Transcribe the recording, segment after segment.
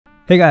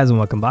Hey guys, and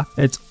welcome back.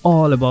 It's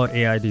all about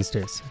AI these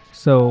days.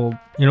 So,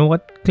 you know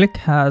what? Qlik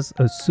has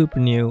a super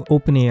new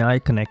OpenAI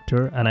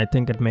connector, and I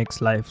think it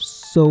makes life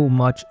so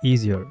much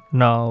easier.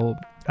 Now,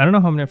 I don't know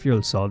how many of you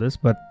saw this,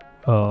 but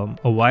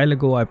a while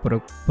ago I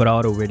put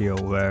out a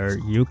video where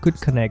you could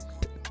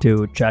connect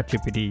to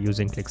ChatGPT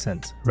using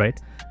QlikSense, right?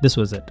 This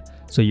was it.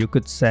 So you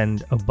could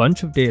send a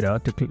bunch of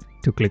data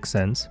to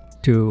QlikSense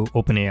to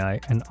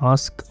OpenAI and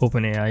ask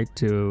OpenAI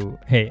to,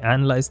 hey,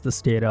 analyze this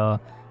data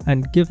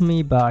and give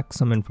me back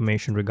some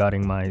information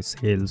regarding my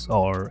sales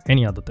or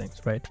any other things,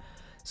 right?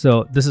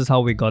 So this is how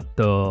we got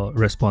the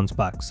response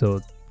back. So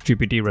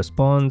GPT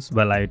responds,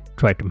 well, I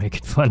try to make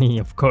it funny,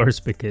 of course,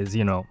 because,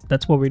 you know,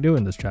 that's what we do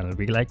in this channel.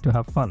 We like to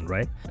have fun,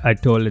 right? I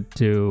told it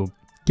to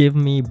give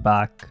me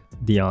back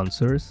the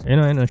answers, you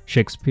know, in a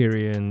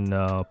Shakespearean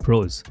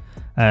prose.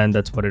 And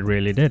that's what it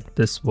really did.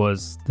 This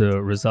was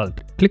the result.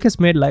 Qlik has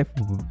made life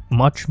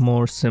much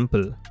more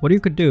simple. What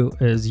you could do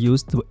is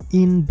use the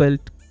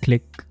inbuilt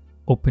Qlik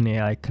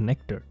OpenAI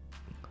connector.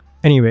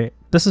 Anyway,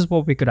 this is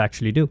what we could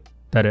actually do.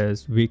 That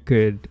is, we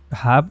could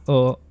have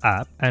a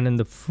app, and in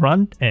the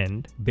front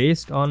end,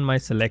 based on my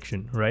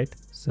selection, right?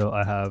 So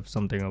I have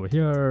something over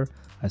here,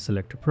 I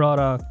select a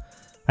product,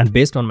 and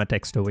based on my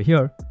text over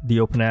here, the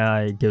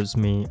OpenAI gives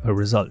me a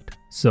result.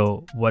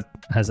 So what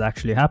has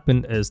actually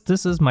happened is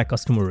this is my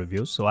customer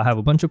reviews. So I have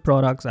a bunch of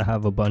products, I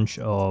have a bunch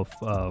of,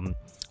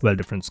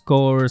 different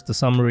scores, the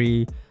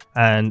summary,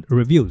 and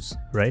reviews,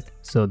 right?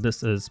 So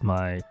this is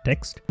my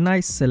text, and I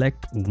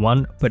select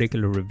one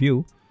particular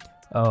review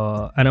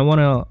and I want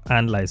to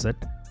analyze it.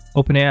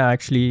 OpenAI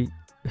actually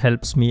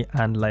helps me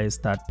analyze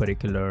that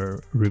particular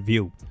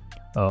review,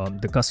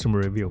 the customer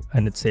review,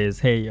 and it says,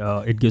 hey,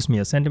 it gives me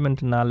a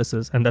sentiment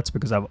analysis, and that's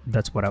because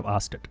that's what I've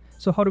asked it.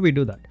 So how do we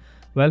do that?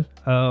 Well,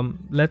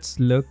 let's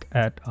look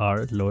at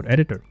our load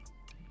editor.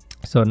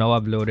 So now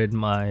I've loaded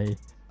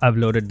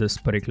this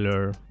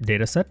particular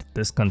data set.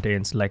 This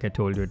contains, like I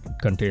told you, it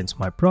contains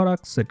my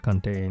products, it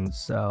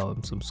contains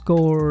some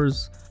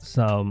scores,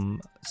 some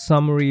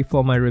summary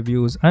for my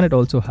reviews, and it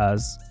also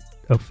has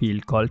a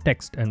field called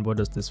text. And what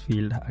does this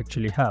field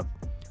actually have?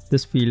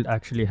 This field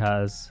actually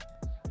has,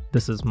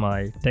 this is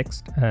my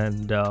text,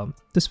 and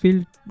this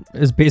field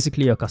is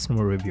basically a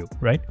customer review,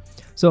 right?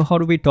 So how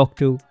do we talk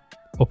to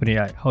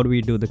OpenAI? How do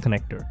we do the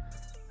connector?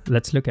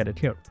 Let's look at it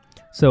here.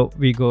 So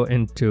we go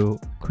into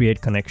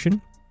create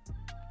connection.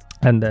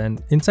 And then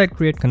inside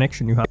create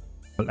connection, you have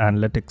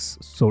analytics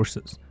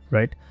sources,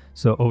 right?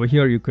 So over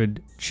here, you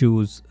could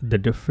choose the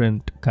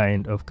different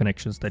kind of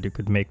connections that you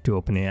could make to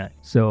OpenAI.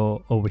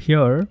 So over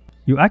here,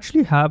 you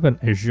actually have an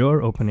Azure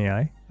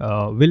OpenAI.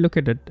 We'll look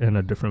at it in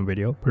a different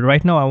video, but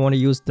right now I want to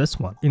use this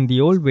one. In the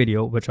old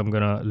video, which I'm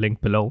going to link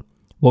below,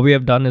 what we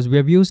have done is we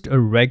have used a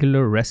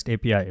regular REST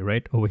API,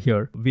 right? Over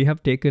here, we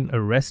have taken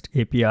a REST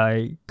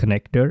API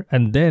connector,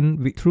 and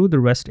then through the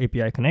REST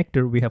API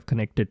connector, we have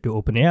connected to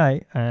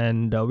OpenAI,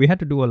 and we had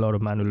to do a lot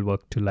of manual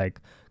work to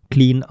like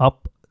clean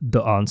up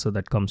the answer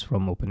that comes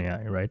from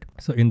OpenAI, right?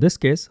 So in this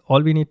case,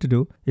 all we need to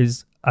do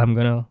is I'm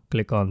gonna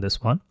click on this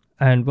one,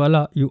 and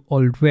voila, you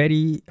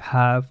already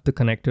have the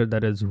connector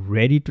that is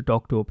ready to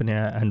talk to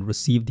OpenAI and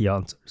receive the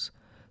answers.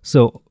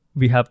 So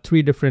we have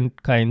three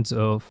different kinds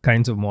of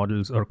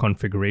models or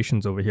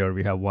configurations over here.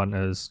 We have one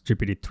is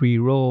GPT-3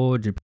 row,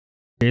 GPT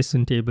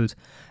JSON tables,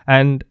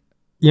 and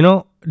you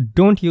know,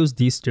 don't use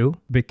these two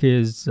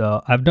because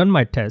I've done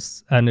my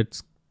tests and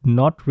it's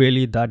not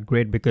really that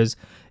great because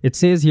it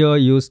says here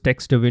use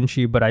Text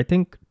DaVinci, but I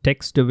think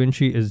Text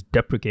DaVinci is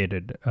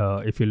deprecated.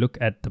 If you look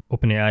at the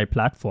OpenAI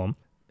platform,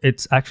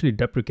 it's actually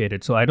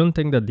deprecated. So I don't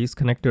think that these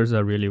connectors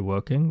are really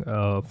working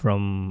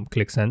from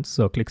QlikSense.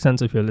 So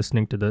QlikSense, if you're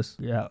listening to this,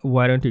 yeah,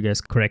 why don't you guys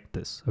correct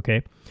this,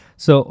 okay?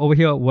 So over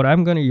here, what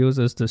I'm going to use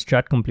is this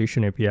chat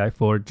completion API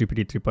for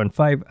GPT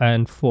 3.5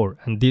 and 4.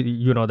 And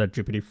you know that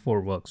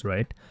GPT4 works,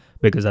 right?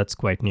 Because that's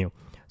quite new.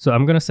 So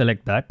I'm going to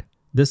select that.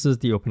 This is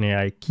the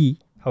OpenAI key.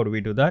 How do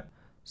we do that?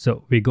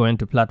 So we go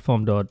into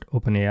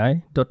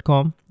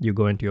platform.openai.com. You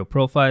go into your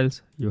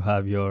profiles. You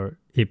have your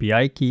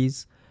API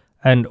keys.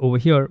 And over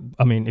here,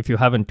 I mean, if you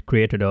haven't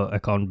created an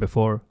account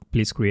before,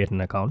 please create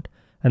an account.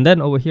 And then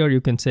over here,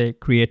 you can say,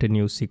 create a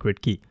new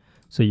secret key.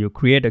 So you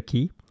create a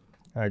key.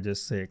 I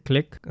just say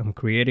Qlik, I'm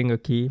creating a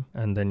key,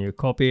 and then you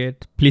copy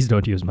it. Please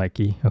don't use my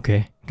key.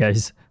 Okay,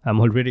 guys, I'm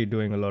already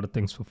doing a lot of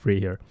things for free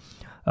here.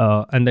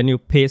 And then you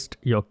paste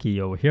your key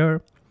over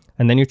here.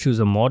 And then you choose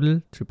a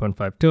model,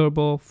 3.5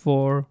 turbo,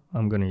 4.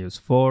 I'm going to use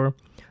 4.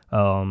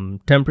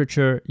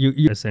 Temperature,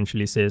 you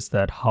essentially says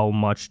that how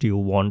much do you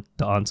want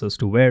the answers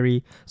to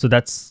vary. So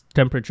that's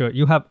temperature.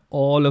 You have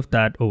all of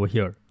that over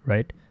here,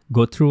 right?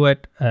 Go through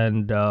it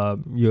and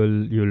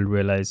you'll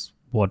realize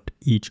what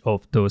each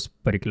of those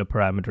particular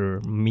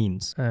parameter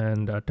means.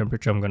 And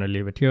temperature, I'm going to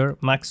leave it here.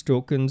 Max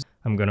tokens,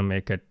 I'm going to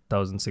make it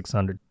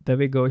 1600. There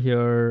we go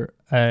here.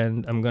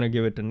 And I'm going to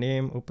give it a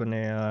name,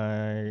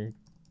 OpenAI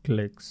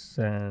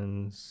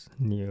QlikSense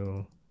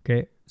new.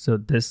 Okay, so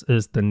this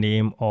is the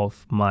name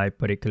of my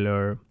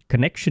particular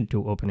connection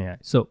to OpenAI.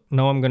 So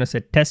now I'm going to say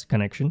test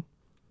connection.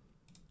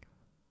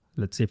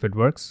 Let's see if it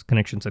works.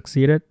 Connection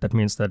succeeded. That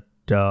means that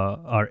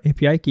our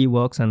API key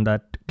works and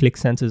that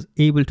QlikSense is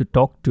able to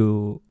talk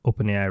to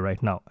OpenAI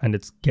right now and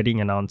it's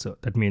getting an answer.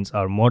 That means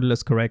our model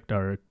is correct,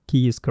 our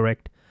key is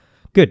correct.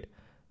 Good.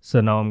 So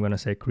now I'm going to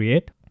say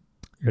create.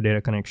 Your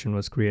data connection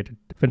was created.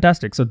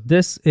 Fantastic. So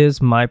this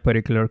is my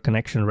particular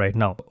connection right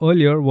now.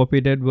 Earlier, what we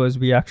did was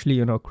we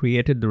actually,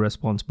 created the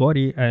response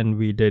body and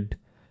we did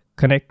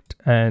connect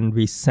and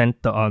we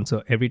sent the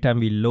answer. Every time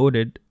we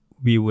loaded,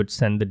 we would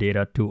send the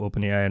data to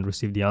OpenAI and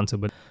receive the answer.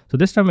 But so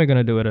this time we're going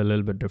to do it a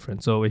little bit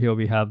different. So over here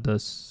we have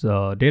this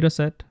data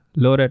set,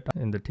 load it.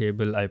 In the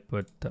table, I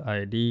put the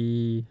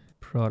ID,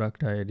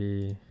 product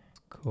ID,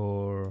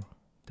 score,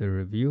 the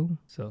review.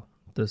 So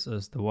this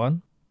is the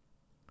one.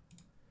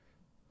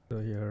 So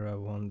here I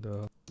want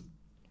the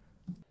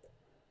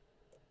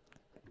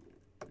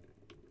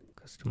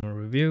customer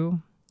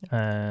review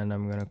and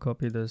I'm going to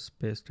copy this,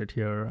 paste it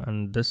here.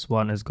 And this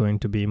one is going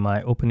to be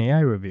my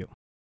OpenAI review.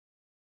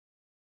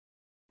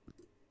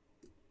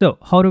 So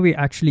how do we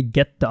actually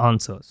get the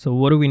answer? So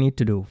what do we need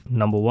to do?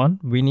 Number one,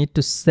 we need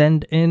to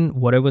send in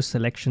whatever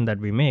selection that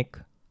we make.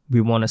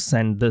 We want to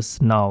send this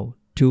now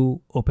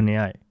to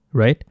OpenAI,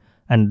 right?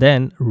 And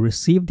then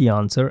receive the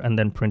answer and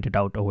then print it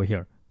out over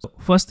here. So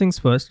first things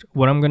first,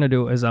 what I'm going to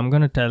do is I'm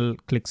going to tell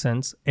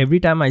QlikSense every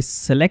time I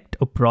select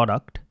a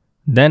product,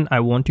 then I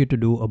want you to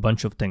do a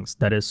bunch of things.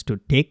 That is to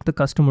take the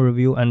customer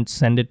review and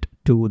send it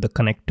to the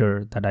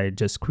connector that I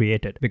just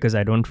created because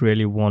I don't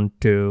really want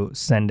to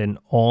send in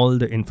all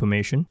the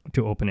information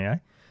to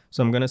OpenAI.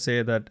 So I'm going to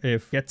say that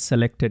if get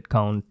selected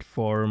count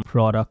for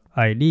product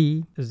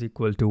ID is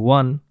equal to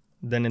 1,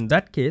 then in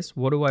that case,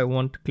 what do I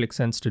want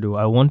QlikSense to do?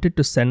 I want it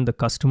to send the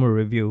customer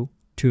review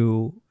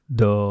to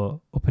the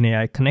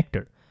OpenAI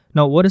connector.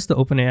 Now, what is the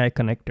OpenAI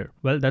connector?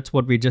 Well, that's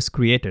what we just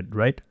created,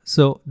 right?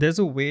 So there's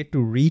a way to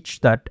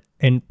reach that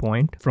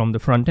endpoint from the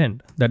front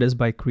end. That is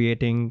by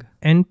creating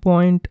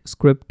endpoint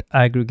script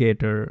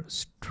aggregator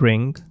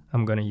string.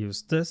 I'm going to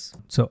use this.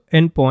 So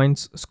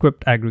endpoints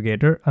script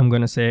aggregator. I'm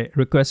going to say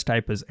request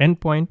type is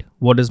endpoint.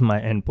 What is my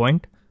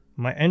endpoint?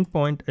 My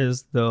endpoint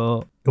is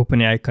the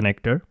OpenAI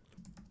connector.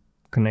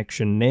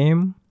 Connection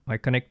name. My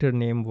connector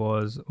name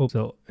was,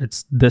 so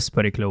it's this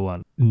particular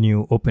one,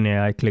 new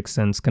OpenAI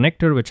QlikSense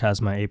connector, which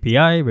has my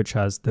API, which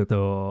has the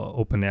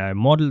OpenAI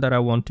model that I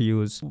want to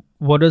use.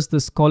 What does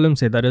this column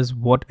say? That is,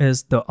 what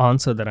is the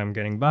answer that I'm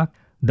getting back?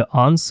 The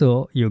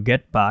answer you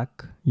get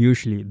back,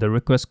 usually the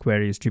request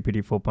query is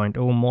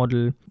GPT4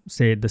 model,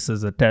 say this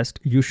is a test,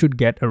 you should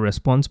get a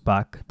response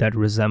back that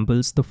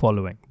resembles the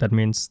following. That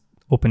means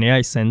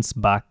OpenAI sends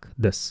back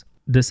this.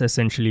 This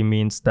essentially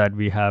means that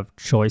we have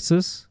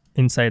choices.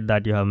 Inside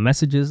that you have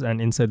messages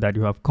and inside that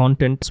you have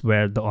content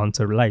where the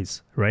answer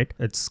lies, right?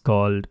 It's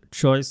called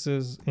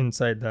choices.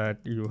 Inside that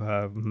you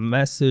have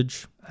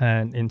message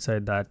and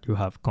inside that you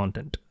have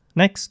content.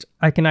 Next,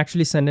 I can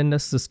actually send in a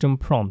system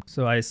prompt.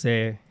 So I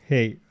say,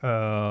 hey,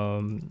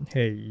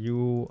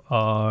 you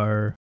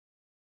are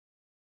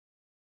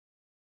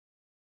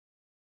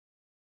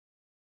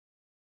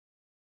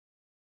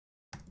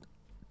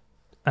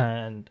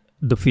and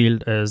the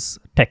field is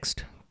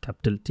text.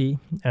 Capital T,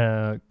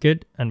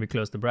 good, and we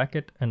close the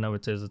bracket and now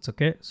it says it's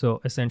okay. So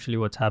essentially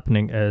what's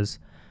happening is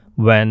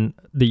when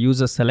the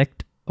user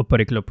select a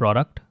particular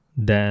product,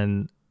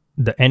 then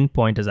the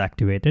endpoint is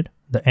activated.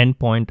 The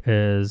endpoint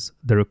is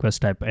the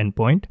request type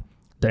endpoint.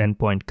 The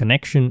endpoint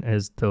connection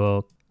is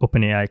the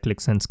OpenAI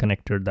QlikSense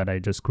connector that I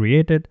just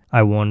created.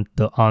 I want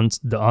the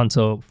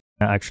answer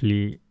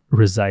actually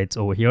resides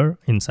over here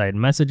inside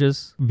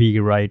messages. We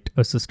write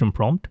a system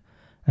prompt,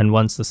 and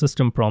once the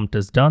system prompt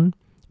is done,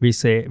 we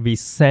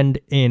send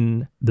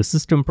in the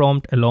system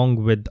prompt along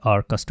with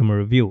our customer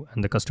review,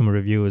 and the customer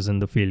review is in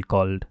the field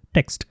called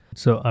text.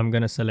 So I'm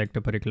going to select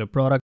a particular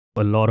product,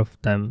 a lot of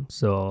them.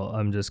 So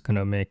I'm just going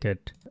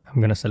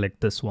to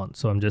select this one.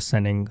 So I'm just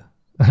sending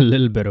a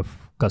little bit of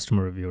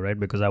customer review, right?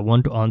 Because I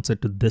want to answer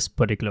to this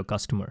particular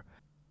customer.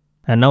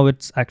 And now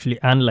it's actually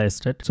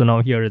analyzed it. So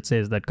now here it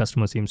says that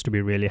customer seems to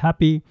be really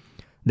happy.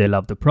 They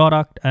love the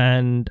product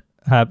and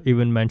have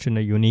even mentioned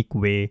a unique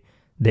way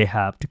they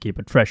have to keep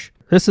it fresh.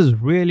 This is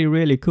really,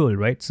 really cool,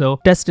 right? So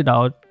test it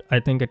out.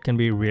 I think it can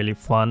be really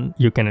fun.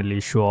 You can at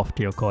least show off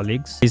to your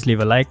colleagues. Please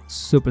leave a like.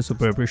 Super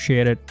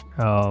appreciate it.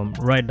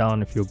 Write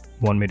down if you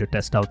want me to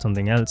test out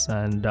something else,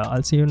 and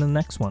I'll see you in the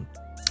next one.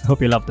 I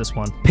hope you love this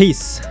one.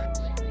 Peace.